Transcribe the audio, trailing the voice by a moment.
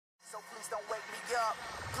up.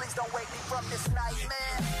 Please don't wake me from this nightmare.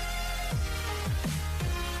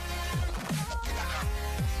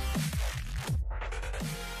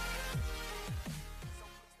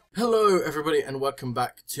 Hello everybody and welcome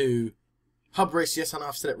back to Hubris. Yes, I know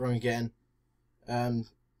I've said it wrong again. I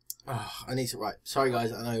need to, right, sorry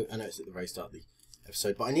guys, I know it's at the very start of the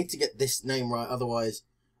episode, but I need to get this name right, otherwise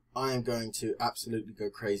I am going to absolutely go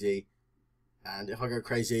crazy. And if I go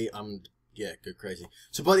crazy, go crazy.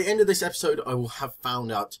 So by the end of this episode, I will have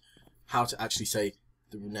found out how to actually say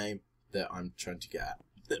the name that I'm trying to get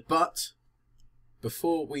at. But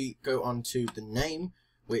before we go on to the name,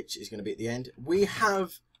 which is going to be at the end, we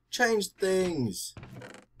have changed things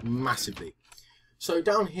massively. So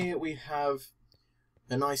down here we have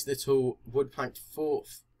a nice little wood planked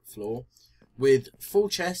fourth floor with full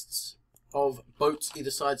chests of boats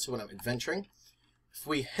either side, so when I'm adventuring. If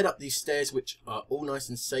we head up these stairs, which are all nice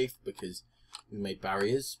and safe because we made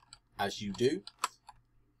barriers, as you do,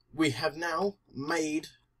 we have now made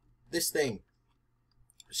this thing.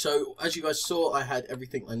 So as you guys saw, I had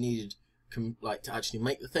everything I needed to actually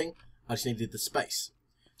make the thing. I just needed the space.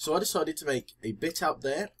 So I decided to make a bit out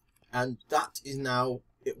there, and that is now,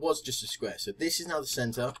 it was just a square. So this is now the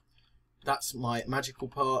center. That's my magical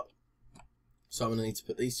part. So I'm going to need to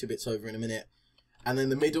put these two bits over in a minute. And in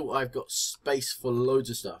the middle, I've got space for loads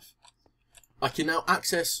of stuff. I can now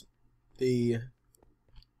access the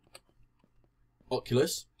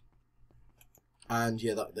Oculus. And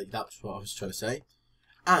yeah, that's what I was trying to say.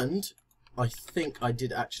 And I think I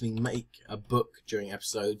did actually make a book during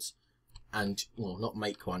episodes. And, well, not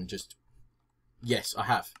make one, just... Yes, I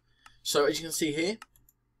have. So, as you can see here,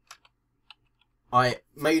 I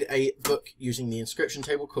made a book using the inscription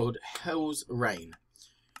table called Hell's Reign.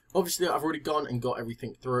 Obviously, I've already gone and got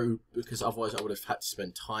everything through, because otherwise I would have had to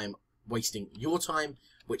spend time wasting your time,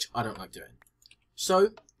 which I don't like doing.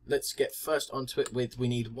 So, let's get first onto it with, we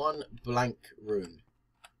need one blank rune.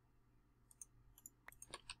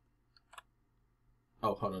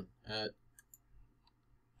 Oh, hold on.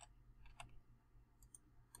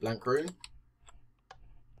 Blank rune.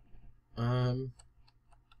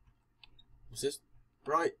 Was this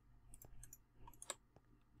right?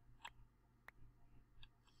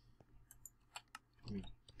 Let me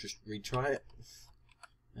just retry it.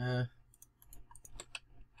 Oh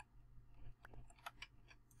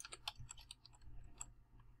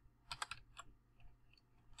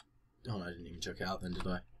no, I didn't even check it out then, did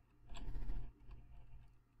I?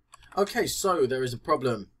 Okay, so there is a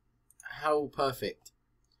problem. How perfect.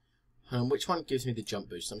 Which one gives me the jump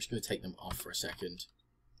boost? I'm just going to take them off for a second.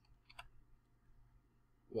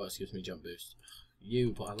 What else gives me jump boost?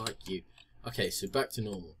 You, but I like you. Okay, so back to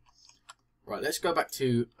normal. Right, let's go back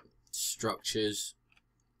to structures.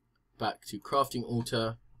 Back to crafting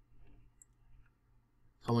altar.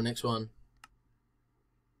 Come on, next one.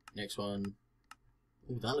 Next one.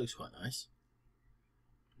 Oh, that looks quite nice.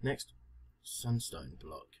 Next, sunstone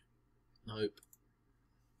block. Nope.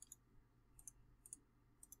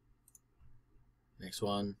 Next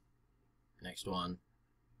one. Next one.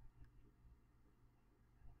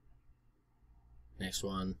 Next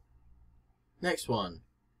one. Next one.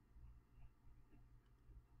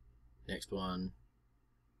 Next one.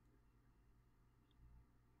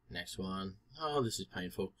 Next one. Oh, this is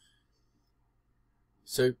painful.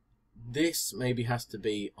 So this maybe has to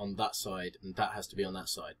be on that side and that has to be on that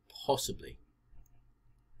side. Possibly.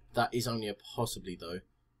 That is only a possibly though.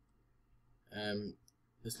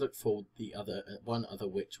 Let's look for the other one other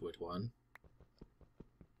witchwood one.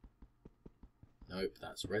 Nope,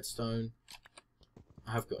 that's redstone.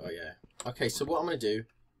 I have got, oh yeah. Okay, so what I'm going to do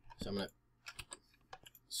is I'm going to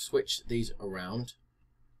switch these around.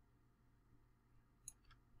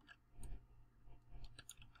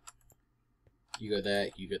 You go there,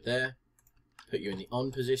 you go there. Put you in the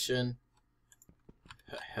on position.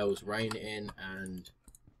 Put Hell's Reign in and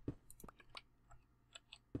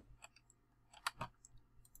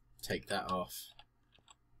take that off.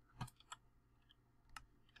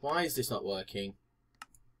 Why is this not working?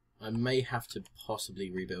 I may have to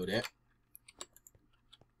possibly rebuild it.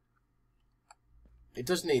 It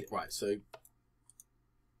does need, right, so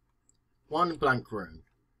one blank rune.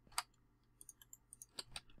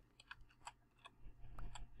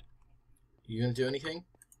 You gonna do anything?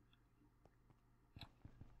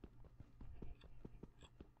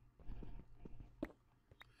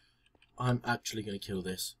 I'm actually gonna kill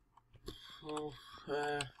this. Oh,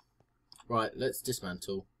 right, let's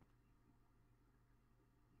dismantle.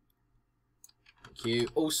 Thank you.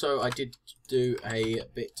 Also, I did do a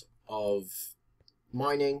bit of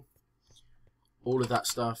mining. All of that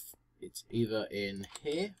stuff, it's either in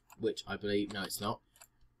here, which I believe, no it's not.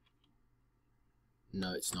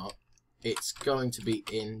 No, it's not. It's going to be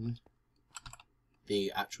in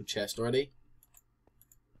the actual chest already.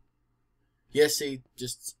 Yes, see,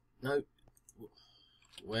 just... No.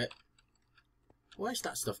 Where's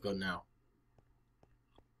that stuff gone now?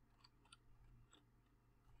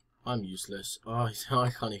 I'm useless. Oh, I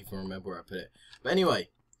can't even remember where I put it. But anyway,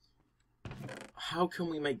 how can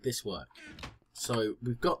we make this work? So,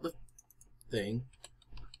 we've got the thing.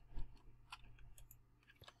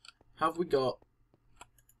 Have we got...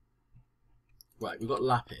 Right, we've got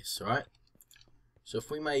lapis, right? So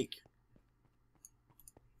if we make...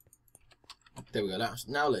 There we go.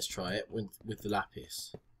 Now let's try it with the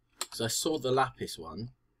lapis. So I saw the lapis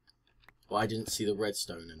one, but I didn't see the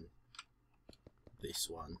redstone and this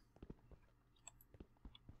one.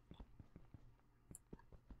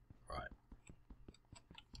 Right.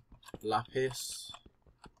 Lapis.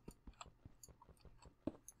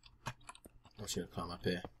 I'm just going to climb up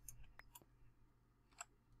here.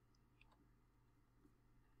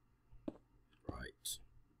 Right.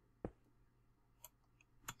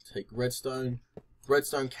 Take redstone.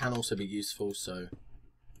 Redstone can also be useful, so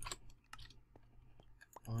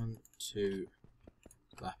 1, 2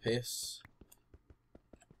 lapis.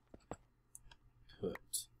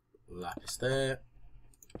 Put lapis there.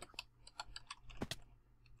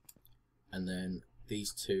 And then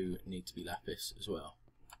these two need to be lapis as well.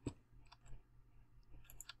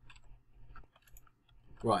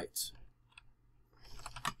 Right.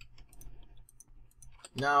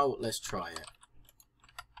 Now let's try it.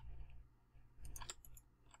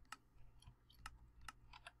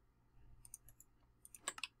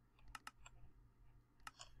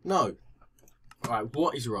 No. Alright,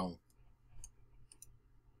 what is wrong?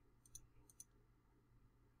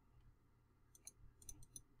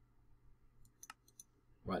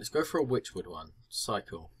 Right, let's go for a witchwood one.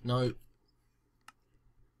 Cycle. No.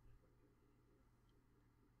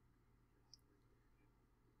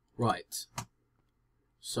 Right.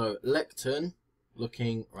 So, lectern,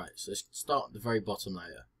 looking... Right, so let's start at the very bottom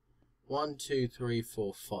layer. 1, 2, 3,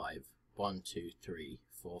 4, 5. 1, 2, 3,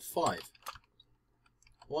 4, 5.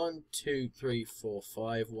 1, 2, 3, 4,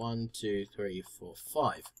 5. 1, 2, 3, 4,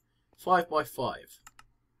 5. 5 by 5.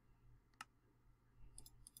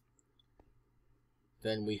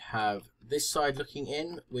 Then we have this side looking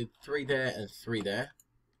in with 3 there and 3 there.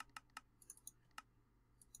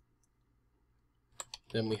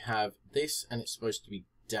 Then we have this, and it's supposed to be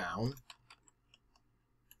down.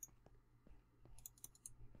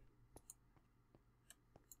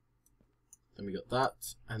 Then we got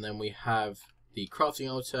that, and then we have the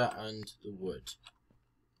crafting altar and the wood.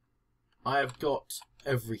 I have got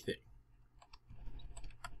everything.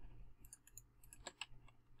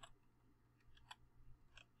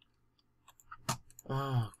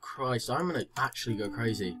 Oh, Christ, I'm gonna actually go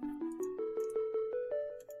crazy.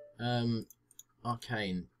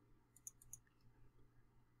 Arcane.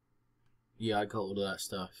 Yeah, I got all of that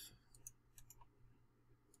stuff.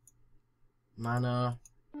 Mana,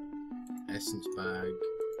 essence bag,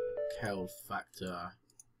 Kel factor,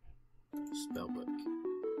 spellbook.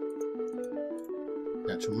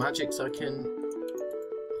 Natural magics I can.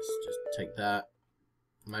 Let's just take that.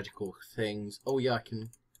 Magical things. Oh yeah, I can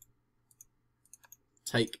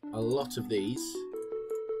take a lot of these.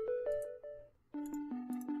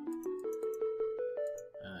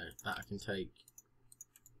 That I can take.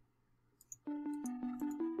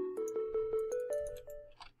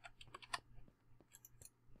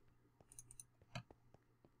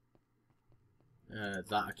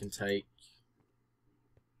 That I can take.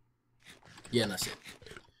 Yeah, and that's it.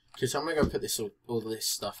 Because I'm going to go put all this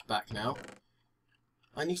stuff back now.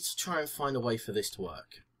 I need to try and find a way for this to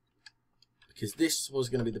work. Because this was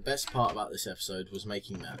going to be the best part about this episode, was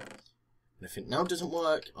making that. And if it now doesn't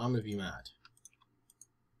work, I'm going to be mad.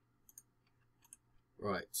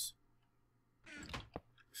 Right.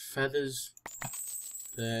 Feathers.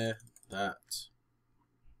 There. That.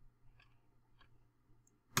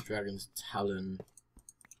 Dragon's talon.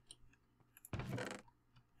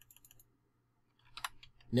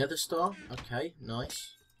 Nether star. Okay,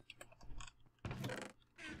 nice.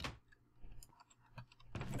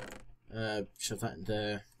 Shove that in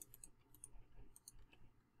there.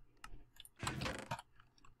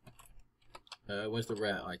 Where's the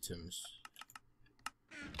rare items?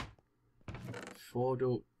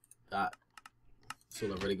 Fordle. That's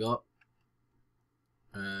all I've really got.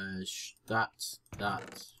 That.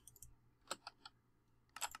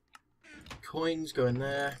 Coins go in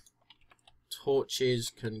there. Torches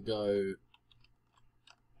can go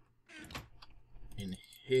in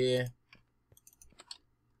here.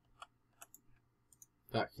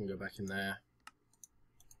 That can go back in there.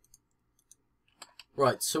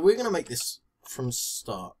 Right, so we're going to make this from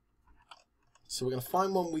start. So we're going to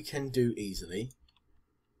find one we can do easily.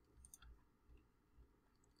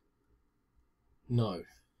 No.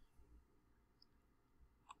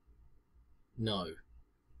 No.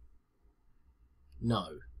 No.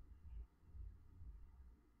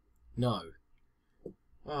 No.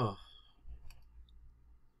 Oh.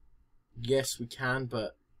 Yes, we can,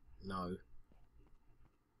 but no.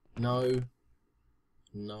 No.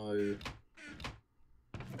 No.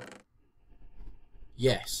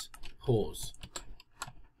 Yes. Pause.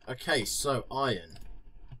 Okay, so iron.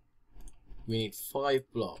 We need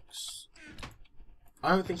 5 blocks. I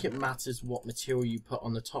don't think it matters what material you put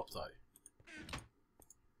on the top, though.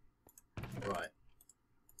 Right.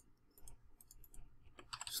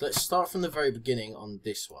 So let's start from the very beginning on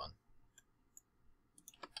this one.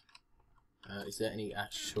 Is there any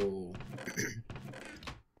actual...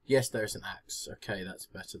 Yes, there is an axe. Okay, that's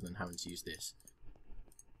better than having to use this.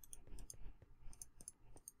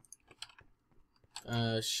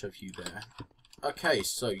 Shove you there. Okay,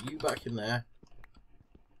 so you back in there.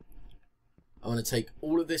 I'm going to take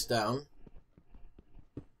all of this down.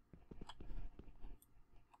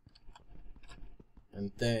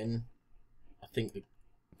 And then I think the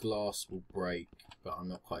glass will break, but I'm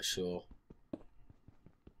not quite sure.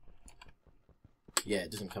 Yeah,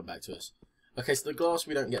 it doesn't come back to us. Okay, so the glass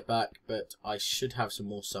we don't get back, but I should have some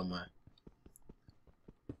more somewhere.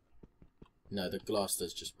 No, the glass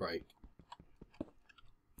does just break.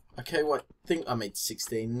 Okay, well, I think I made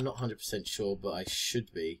 16. Not 100% sure, but I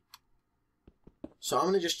should be. So I'm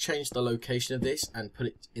going to just change the location of this and put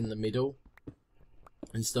it in the middle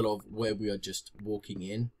instead of where we are just walking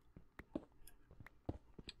in.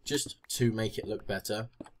 Just to make it look better.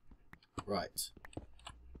 Right.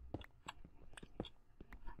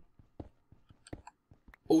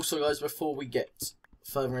 Also, guys, before we get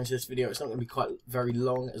further into this video, it's not going to be quite very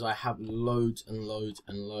long, as I have loads and loads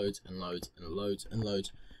and loads and loads and loads and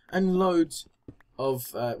loads and loads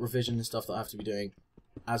of revision and stuff that I have to be doing,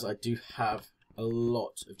 as I do have a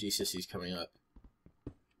lot of GCSEs coming up.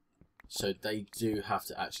 So they do have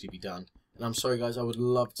to actually be done. And I'm sorry, guys, I would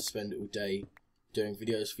love to spend all day doing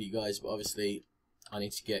videos for you guys, but obviously I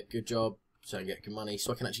need to get a good job so I can get good money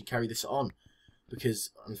so I can actually carry this on,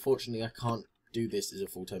 because unfortunately I can't do this as a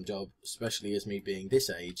full-time job, especially as me being this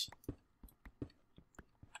age.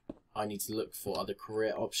 I need to look for other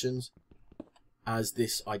career options, as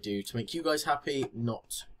this I do to make you guys happy,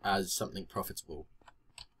 not as something profitable.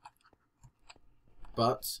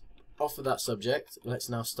 But off of that subject, let's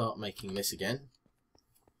now start making this again.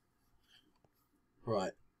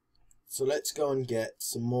 Right, so let's go and get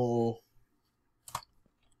some more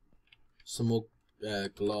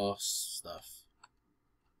glass stuff.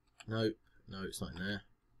 Nope. No, it's not in there.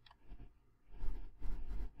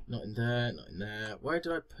 Not in there, not in there. Where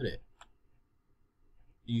did I put it?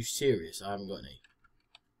 Are you serious? I haven't got any.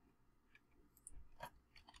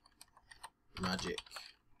 Magic.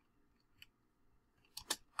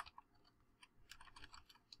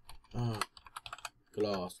 Oh,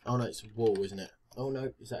 glass. Oh no, it's a wall, isn't it? Oh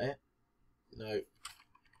no, is that it? No.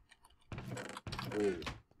 Wall.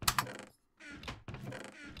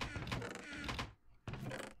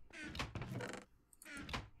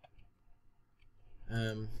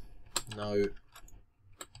 No,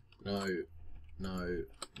 no, no,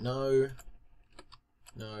 no,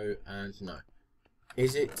 no, and no.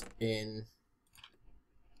 Is it in...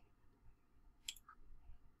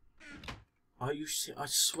 Are you... I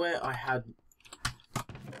swear I had...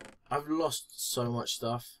 I've lost so much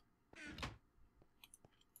stuff.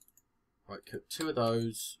 Right, cook 2 of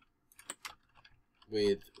those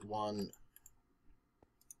with 1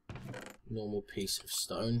 normal piece of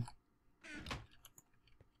stone.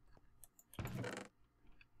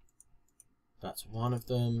 That's 1 of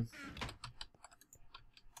them.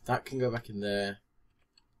 That can go back in there.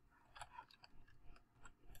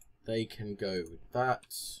 They can go with that.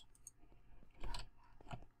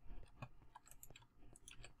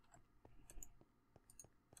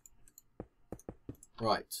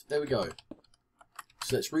 Right, there we go.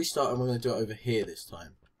 So let's restart, and we're going to do it over here this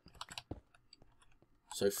time.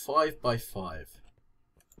 So 5 by 5.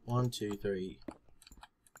 1, 2, 3,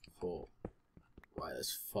 4. Right,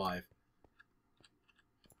 that's 5.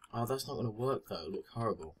 Oh, that's not going to work though. It'll look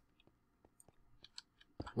horrible.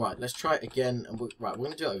 Right, let's try it again. And we're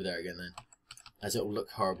going to do it over there again then, as it will look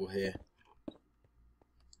horrible here.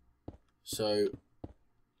 So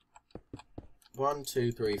 1,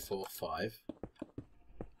 2, 3, 4, 5.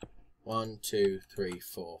 1, 2, 3,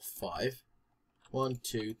 4, 5. 1,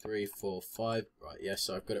 2, 3, 4, 5. Right, yes,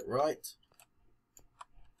 so I've got it right.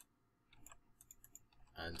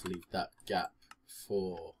 And leave that gap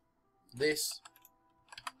for this.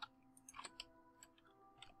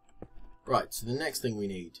 Right, so the next thing we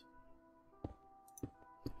need.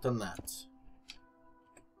 Done that.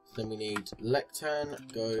 Then we need lectern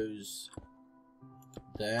goes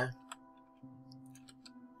there.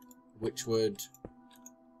 Witchwood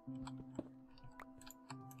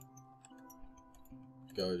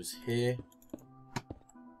goes here.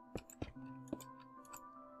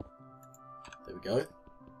 There we go.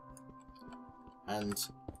 And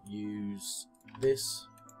use this.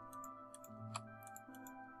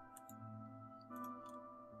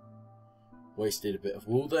 Wasted a bit of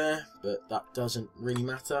wool there, but that doesn't really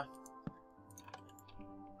matter.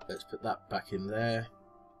 Let's put that back in there.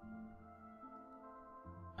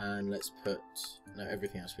 And let's put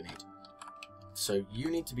everything else we need. So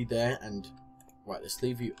you need to be there, and right, let's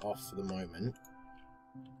leave you off for the moment.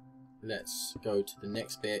 Let's go to the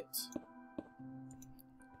next bit.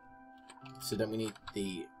 So then we need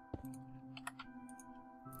these,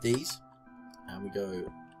 and we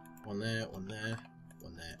go one there, one there,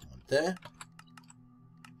 one there, one there.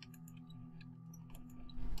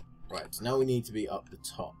 Right, now we need to be up the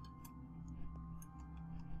top.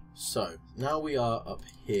 So now we are up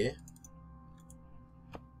here.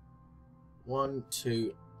 1,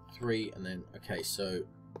 2, 3, and then okay. So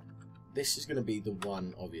this is going to be the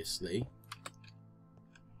one, obviously.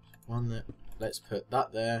 One that. Let's put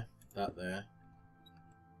that there, that there,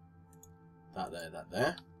 that there, that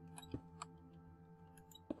there.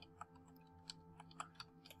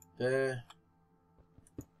 There.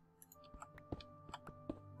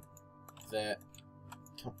 There.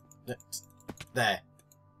 Come, there.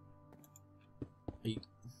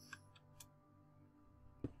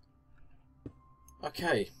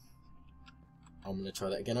 Okay. I'm going to try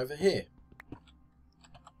that again over here.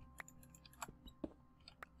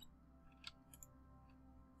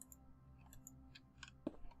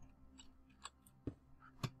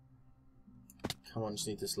 Come on, just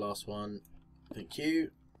need this last one. Thank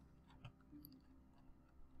you.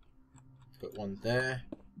 Put one there,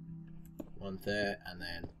 and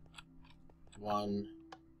then one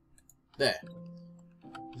there.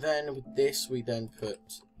 Then with this, we then put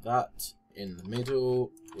that in the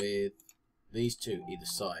middle with these two either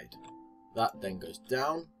side. That then goes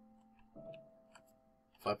down.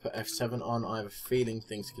 If I put F7 on, I have a feeling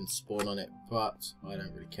things can spawn on it, but I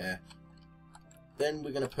don't really care. Then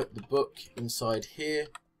we're going to put the book inside here.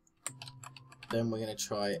 Then we're going to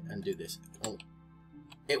try and do this. Oh,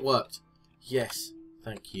 it worked. Yes,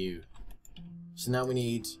 thank you. So now we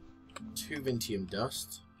need 2 Vintium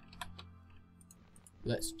dust.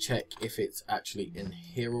 Let's check if it's actually in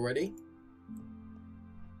here already.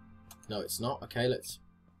 No, it's not. Okay, let's...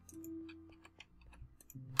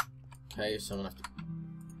 Okay, so I'm going to have to...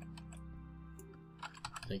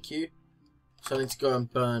 Thank you. So I need to go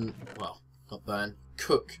and burn... Well, not burn.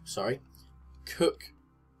 Cook, sorry. Cook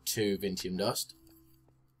 2 Vintium dust.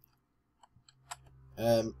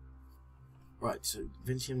 Right, so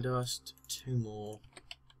Vintium dust, 2 more.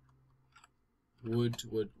 Wood.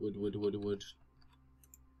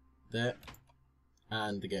 There.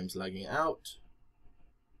 And the game's lagging out.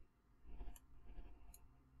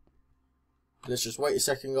 Let's just wait a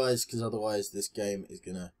second, guys, because otherwise this game is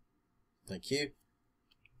gonna... Thank you. Here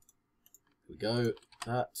we go.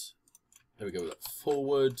 That. There we go. We've got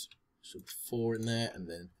forward. So 4 in there, and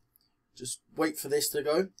then just wait for this to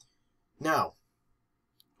go. Now,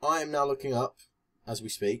 I am now looking up, as we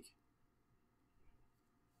speak,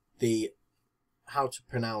 the how to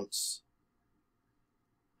pronounce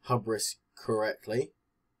Hubris correctly.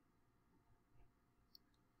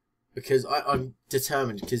 Because I'm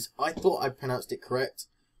determined, because I thought I pronounced it correct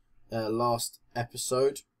last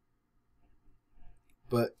episode,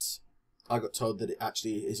 but I got told that it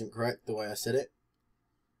actually isn't correct the way I said it.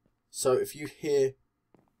 So if you hear...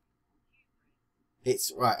 It's...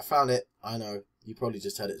 Right, I found it. I know, you probably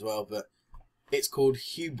just heard it as well, but it's called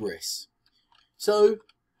Hubris. So,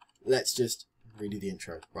 let's just redo the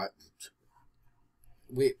intro, right?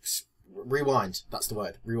 Rewind, that's the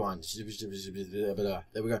word. Rewind.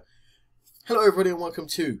 There we go. Hello everybody and welcome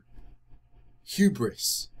to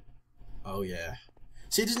Hubris. Oh yeah.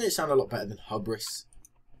 See, doesn't it sound a lot better than Hubris?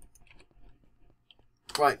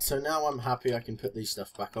 Right, so now I'm happy I can put these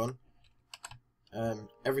stuff back on.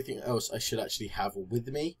 Everything else I should actually have with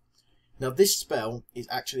me. Now this spell is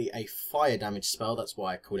actually a fire damage spell, that's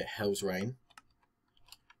why I call it Hell's Rain.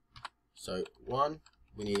 So 1,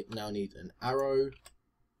 we now need an arrow.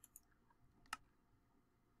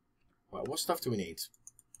 Right, what stuff do we need?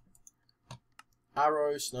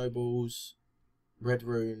 Arrow, snowballs, red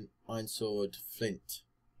rune, iron sword, flint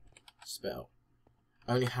spell.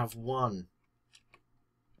 I only have 1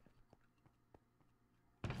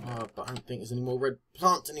 Oh, but I don't think there's any more red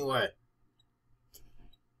plants anywhere.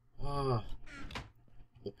 Oh,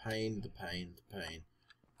 the pain, the pain, the pain.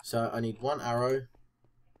 So I need 1 arrow.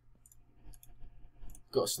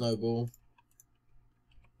 Got a snowball.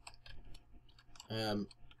 I'm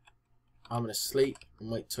going to sleep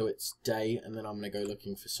and wait till it's day, and then I'm going to go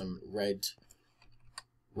looking for some red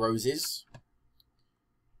roses.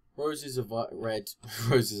 Roses are red,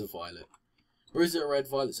 roses are violet. Roses are red,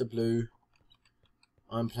 violets are blue.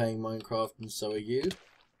 I'm playing Minecraft and so are you.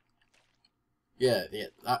 Yeah,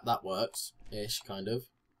 that works. Ish, kind of.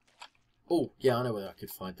 Oh, yeah, I know where I could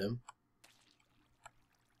find them.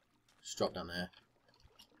 Just drop down there.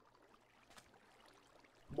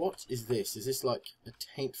 What is this? Is this like a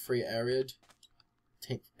taint-free area?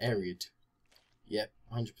 Taint area. Yep,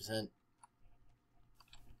 100%.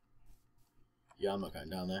 Yeah, I'm not going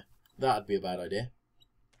down there. That'd be a bad idea.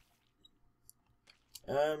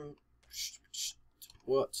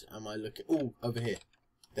 What am I looking? Oh, over here.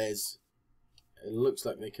 There's. It looks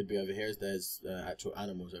like they could be over here. There's actual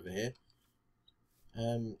animals over here.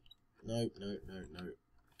 No, no, no, no.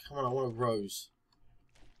 Come on, I want a rose.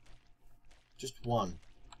 Just one.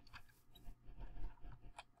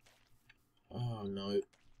 Oh no,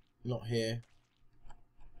 not here.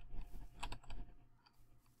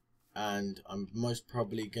 And I'm most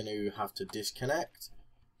probably going to have to disconnect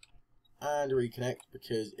and reconnect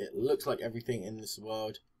because it looks like everything in this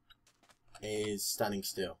world is standing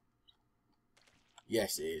still.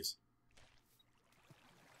 Yes, it is.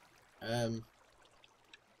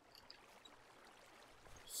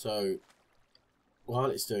 So while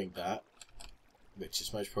it's doing that, which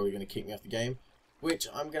is most probably going to keep me off the game, which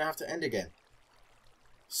I'm going to have to end again.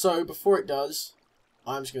 So before it does,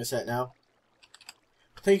 I'm just going to say it now.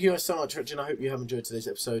 Thank you guys so much for watching. I hope you have enjoyed today's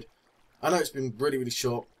episode. I know it's been really, really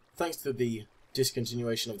short, thanks to the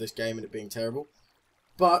discontinuation of this game and it being terrible.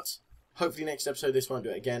 But hopefully next episode this won't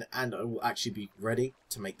do it again, and I will actually be ready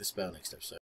to make the spell next episode.